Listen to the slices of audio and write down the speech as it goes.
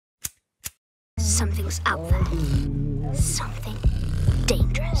Something's out there. Something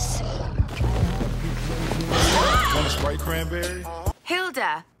dangerous. Want a Sprite cranberry?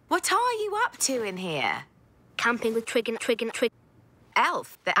 Hilda, what are you up to in here? Camping with Twig.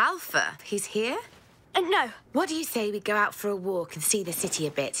 Elf, the Alpha, he's here? No. What do you say we go out for a walk and see the city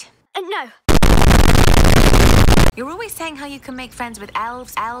a bit? No. You're always saying how you can make friends with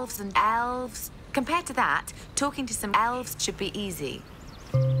elves. Compared to that, talking to some elves should be easy.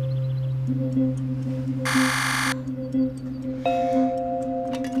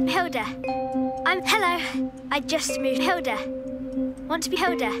 Hilda. Hello. I just moved. Hilda. Want to be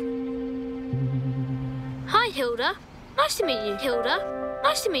Hilda? Hi, Hilda. Nice to meet you, Hilda.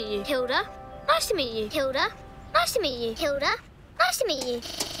 Nice to meet you, Hilda. Nice to meet you, Hilda. Nice to meet you, Hilda. Nice to meet you.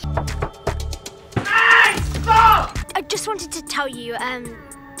 Hey, stop! I just wanted to tell you,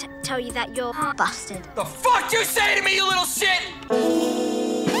 tell you that you're busted. The fuck you say to me, you little shit?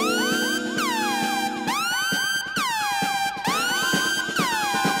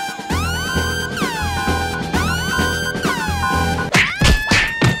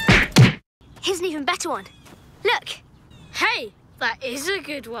 Here's an even better one. Look. Hey, that is a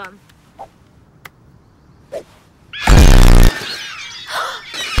good one.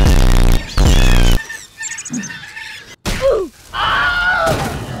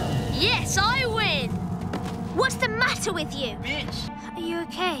 Yes, I win. What's the matter with you? Bitch. Are you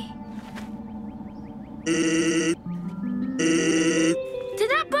okay? Did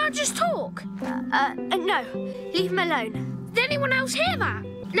that bird just talk? No. Leave him alone. Did anyone else hear that?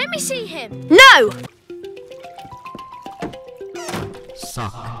 Let me see him. No!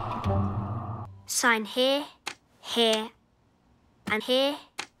 Suck. Sign here, here, and here,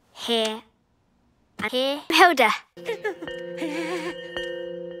 here, and here. Hilda.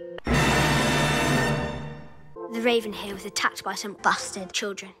 The raven here was attacked by some busted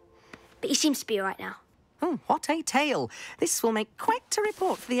children, but he seems to be all right now. Oh, what a tale. This will make quite a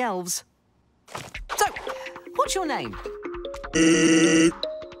report for the elves. So, what's your name?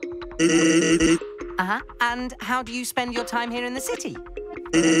 And how do you spend your time here in the city?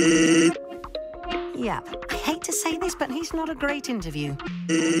 Yeah, I hate to say this, but he's not a great interview.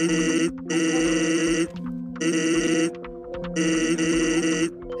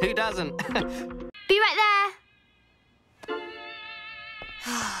 Who doesn't? Be right there.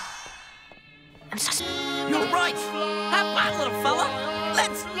 I'm so... You're right. Have fun, little fella.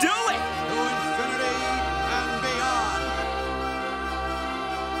 Let's do it. To infinity and beyond.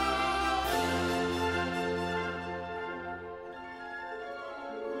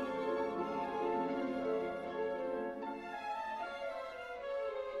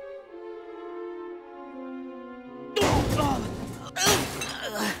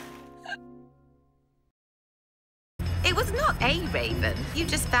 It was not a raven. You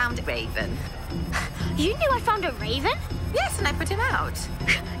just found a raven. You knew I found a raven? Yes, and I put him out.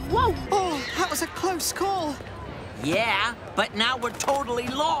 Whoa! Oh, that was a close call. Yeah, but now we're totally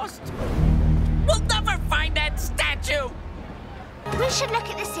lost. We'll never find that statue. We should look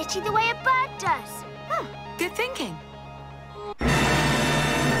at the city the way a bird does. Good thinking.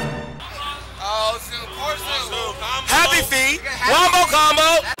 Happy feet, wombo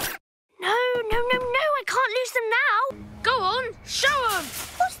combo. No, I can't lose them now. Go on, show them.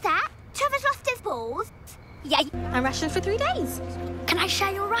 What's that? Trevor's lost his balls? Yeah, I'm rationed for 3 days. Can I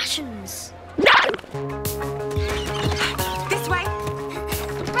share your rations? No! This way.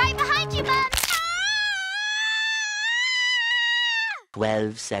 Right behind you, Mum.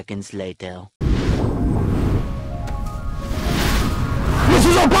 12 seconds later.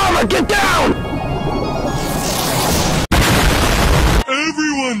 Mrs. Obama, get down!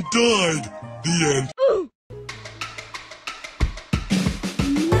 Everyone died. The end.